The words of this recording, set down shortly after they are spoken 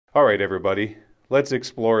All right, everybody, let's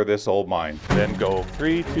explore this old mine. Then go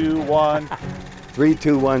 3, 2, 1. 3,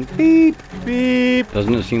 2, 1, beep. Beep.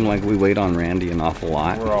 Doesn't it seem like we wait on Randy an awful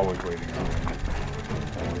lot? We're always waiting on it.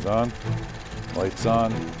 Cameras on. Lights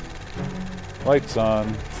on. Lights on.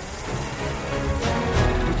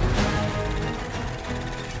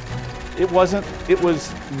 It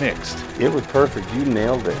was mixed. It was perfect. You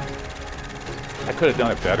nailed it. I could have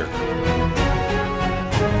done it better.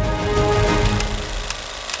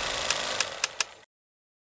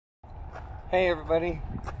 Hey everybody,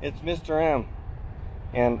 it's Mr. M.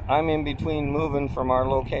 And I'm in between moving from our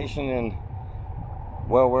location in,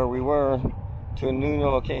 well, where we were, to a new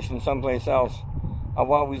location someplace else.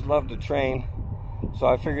 I've always loved to train, so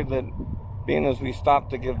I figured that being as we stopped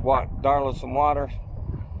to give Darla some water,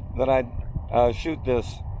 that I'd shoot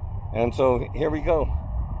this. And so here we go.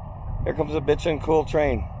 Here comes a bitchin' cool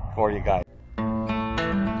train for you guys.